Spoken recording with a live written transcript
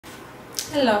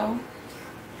Hello.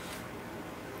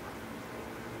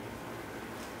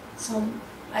 So,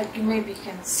 like you maybe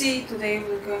can see, today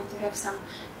we're going to have some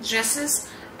dresses.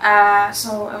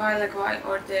 So a while ago I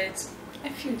ordered a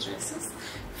few dresses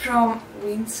from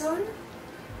Windsor.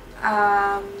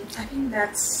 I think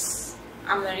that's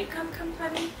American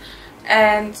company,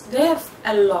 and they have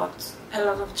a lot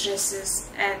of dresses,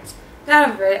 and they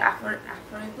are very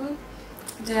affordable.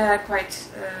 They are quite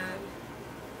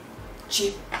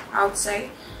cheap, I would say.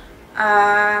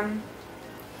 And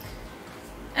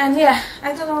yeah,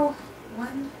 I don't know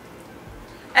when.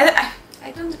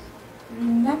 I don't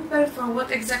remember for what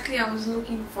exactly I was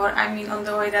looking for. I mean, on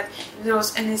the way, that if there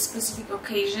was any specific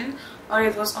occasion, or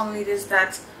it was only this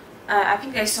that I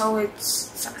think I saw it.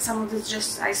 Some of the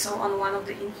dresses I saw on one of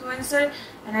the influencers,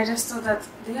 and I just thought that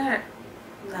they are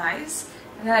nice.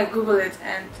 And then I googled it,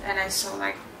 and I saw,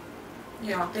 like,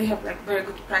 you know, they have like very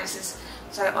good prices.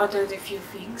 So I ordered a few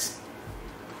things.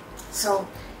 So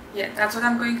yeah, that's what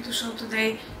I'm going to show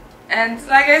today. And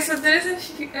like I said, there is a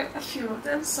few of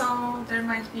them, so there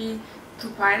might be two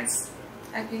parts,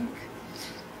 I think.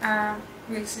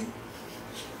 We'll see.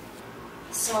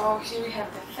 So here we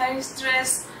have the first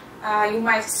dress. You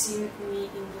might see me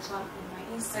in this one on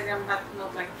my Instagram, but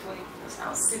not like fully, because I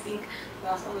was sitting. It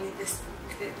was only this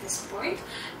point.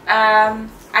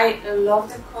 I love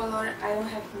the color. I don't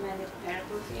have many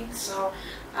purple things, so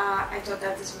I thought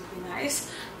that this would be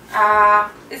nice.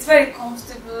 It's very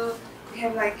comfortable. We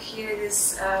have like here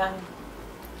this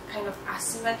kind of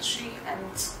asymmetry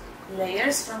and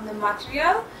layers from the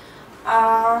material.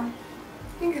 I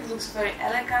think it looks very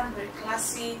elegant, very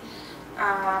classy.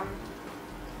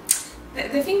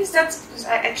 The thing is that, because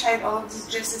I tried all of these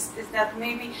dresses, is that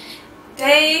maybe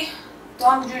they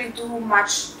don't really do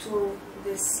much to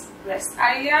this breast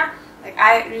area. Like,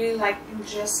 I really like in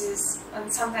dresses,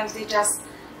 and sometimes they just,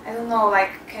 I don't know,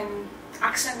 like, can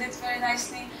accent it very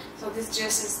nicely. So these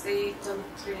dresses, they don't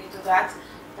really do that.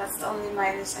 That's the only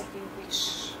minus, I think,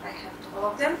 which I have to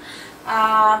all of them.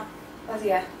 But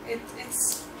yeah,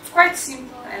 it's quite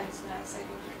simple and nice, I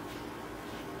think.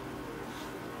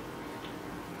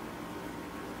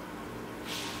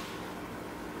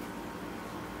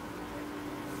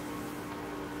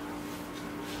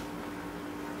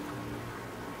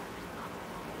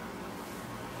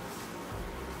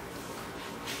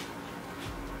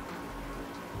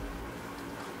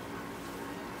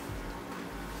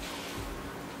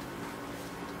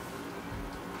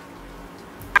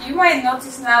 You might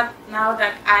notice now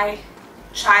that I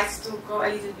tried to go a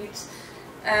little bit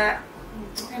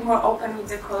to be more open with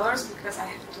the colors, because I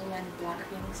have too many black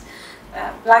things.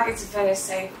 Black is very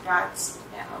safe, but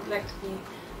yeah, I would like to be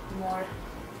more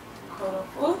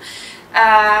colorful.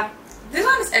 This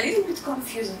one is a little bit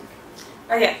confusing,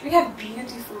 but yeah, we have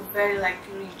beautiful, very like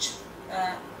rich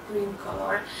green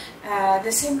color,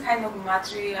 the same kind of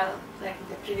material like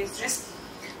the previous dress,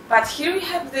 but here we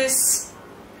have this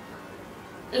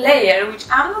layer, which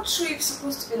I'm not sure if it's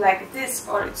supposed to be like this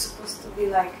or it's supposed to be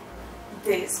like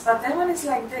this, but then when it's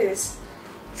like this,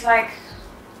 it's like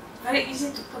very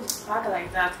easy to put it back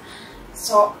like that.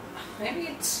 So maybe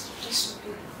it just should be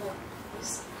like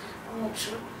this, I'm not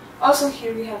sure. Also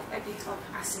here we have a bit of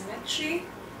asymmetry.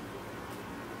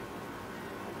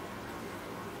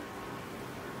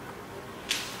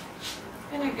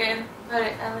 And again,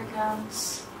 very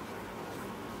elegant,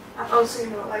 and also,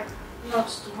 you know, like not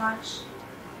too much.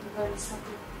 Very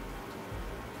subtle.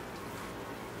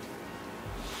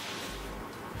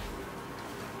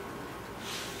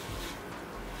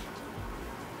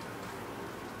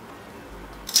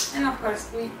 And of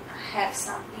course we have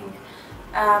something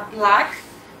black.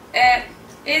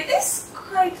 It is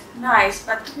quite nice,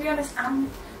 but to be honest, I'm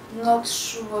not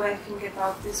sure what I think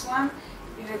about this one,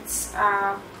 if it's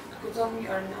good on me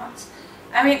or not.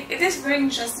 I mean, it is very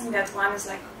interesting that one is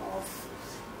like off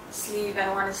sleeve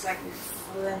and one is like with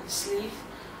full length sleeve.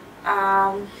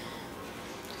 And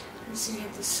so you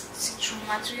have this see-through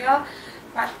material,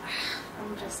 but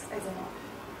I'm just, I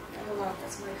don't know if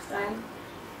that's my style.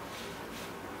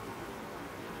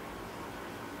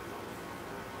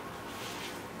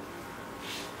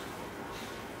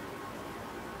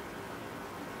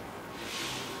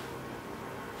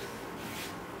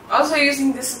 Also,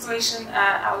 using this situation,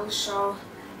 I will show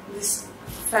this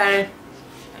fur,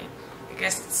 I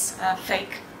guess it's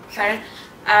fake fur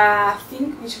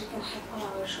thing, which we can have on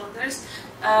our shoulders.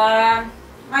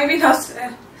 Maybe not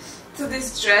to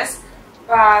this dress,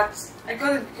 but I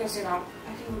got it because, you know,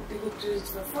 I think it would be good to use it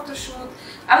for a photo shoot.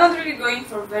 I'm not really going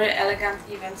for very elegant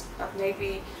events, but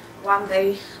maybe one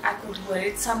day I could wear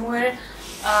it somewhere.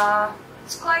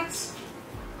 It's quite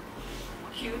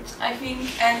cute, I think,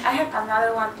 and I have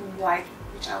another one in white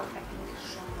which I will, I think,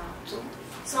 show now too.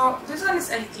 So this one is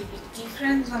a little bit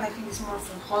different. This one I think is more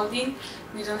for holding.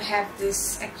 We don't have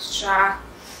this extra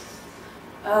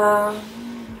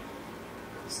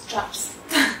straps.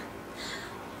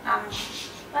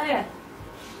 But yeah,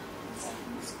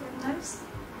 it's quite nice.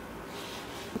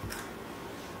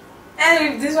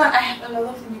 And with this one I have a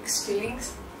lot of mixed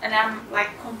feelings, and I'm like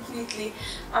I'm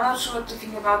not sure what to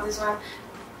think about this one.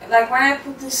 Like when I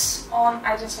put this on,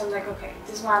 I just felt like, okay,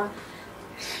 this one,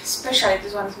 especially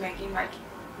this one, is making my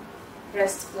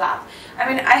breast flat. I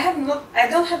mean, I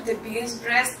don't have the biggest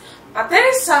breast, but there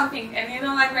is something, and you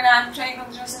know, like when I'm trying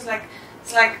on dresses, like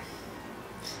it's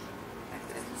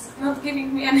not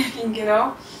giving me anything, you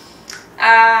know.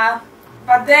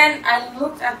 But then I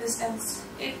looked at this and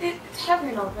it have,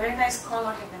 you know, very nice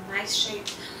color, have a nice shape.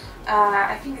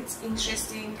 I think it's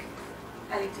interesting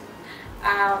a little.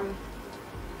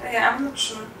 But yeah, I'm not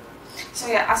sure. So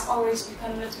yeah, as always, you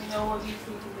can let me know what you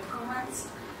think in the comments.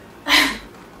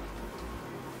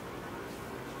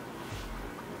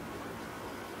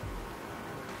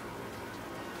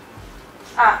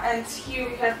 And here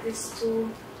we have these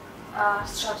two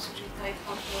straps which we tied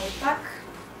all the way back.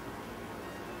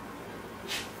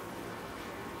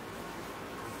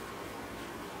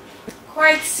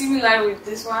 Quite similar with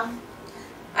this one.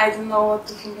 I don't know what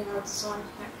to think about this one.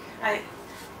 Like, I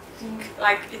think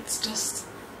like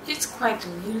it's quite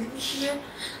weird here.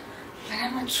 But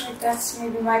I'm not sure if that's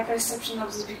maybe my perception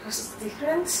of this because it's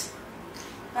different.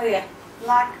 But yeah,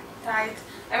 black, tight.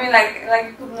 I mean, like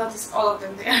you could notice all of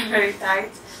them, they are very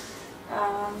tight.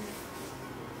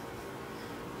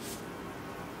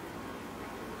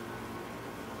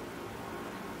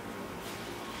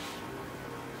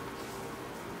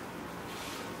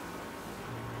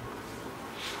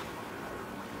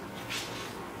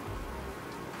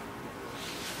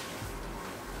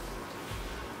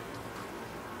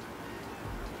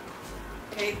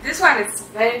 Okay, this one is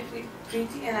very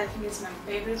pretty, and I think it's my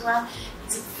favorite one.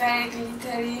 It's very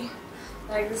glittery.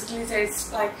 Like this glitter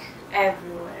is like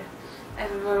everywhere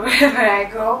wherever I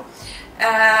go.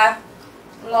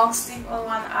 Long sleeve on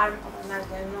one arm, on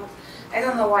another not. I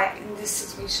don't know why in this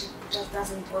situation it just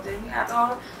doesn't bother me at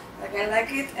all. Like I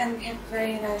like it, and we have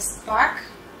very nice back.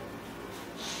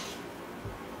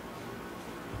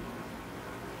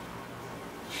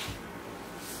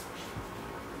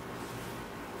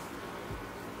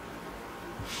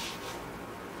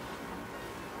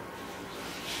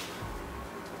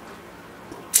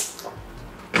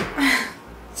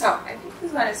 So I think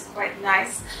this one is quite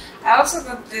nice. I also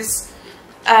got this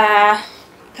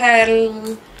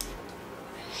pearl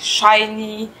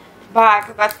shiny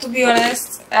bag, but to be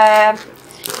honest,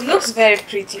 it looks very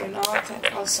pretty, you know.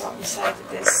 Also inside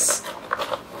this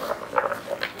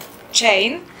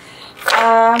chain,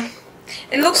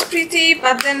 it looks pretty,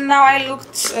 but then now I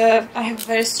looked. I have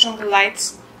very strong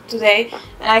lights today,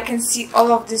 and I can see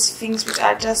all of these things which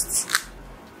are just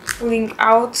pulling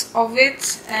out of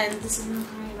it, and this is not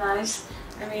really nice.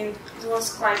 I mean, it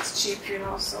was quite cheap, you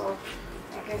know, so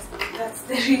I guess that's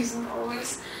the reason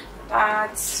always.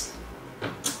 But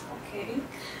okay.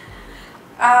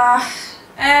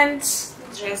 And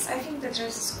the dress, I think the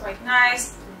dress is quite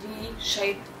nice.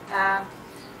 V-shaped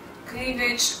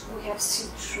cleavage. We have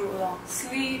see-through long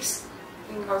sleeves.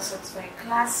 I think also it's very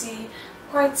classy,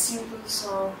 quite simple,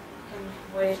 so you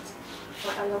can wear it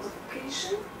for a lot of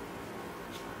occasion.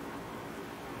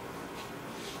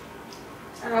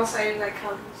 And also I like how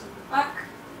it looks on the back.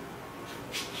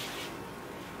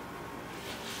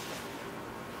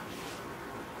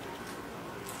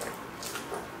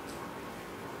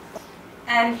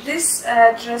 And this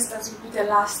dress, that will be the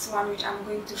last one which I'm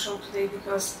going to show today,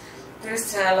 because there's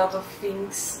still a lot of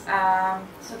things.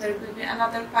 So there will be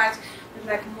another part with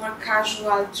like more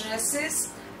casual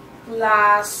dresses,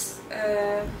 plus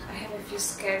I have a few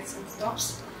skirts and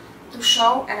tops to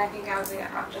show, and I think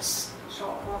I'll just show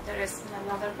what there is in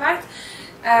another part.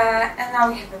 And now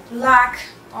we have a black,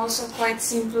 also quite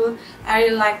simple. I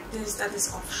really like this, that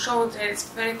is off shoulder, it's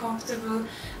very comfortable,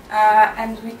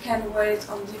 and we can wear it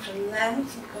on different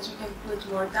lengths because we can pull it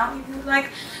more down if you like.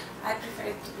 I prefer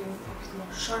it to be a bit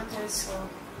more shorter, so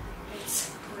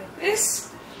it's like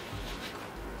this.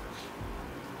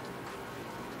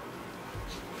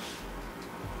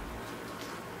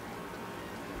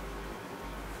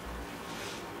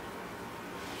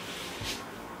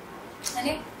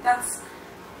 Okay, that's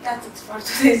it for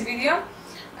today's video.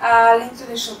 Link to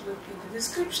the shop will be in the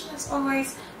description as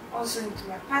always. Also into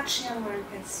my Patreon, where you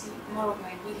can see more of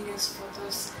my videos,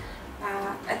 photos,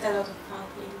 and a lot of fun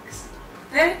things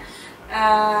there.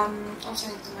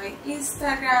 Also into my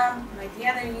Instagram, my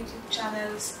other YouTube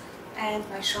channels, and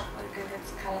my shop where you can get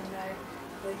the calendar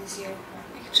with this year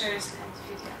pictures and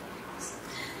video clips.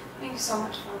 Thank you so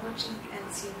much for watching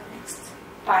and see you in the next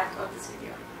part of this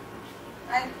video.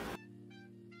 Bye!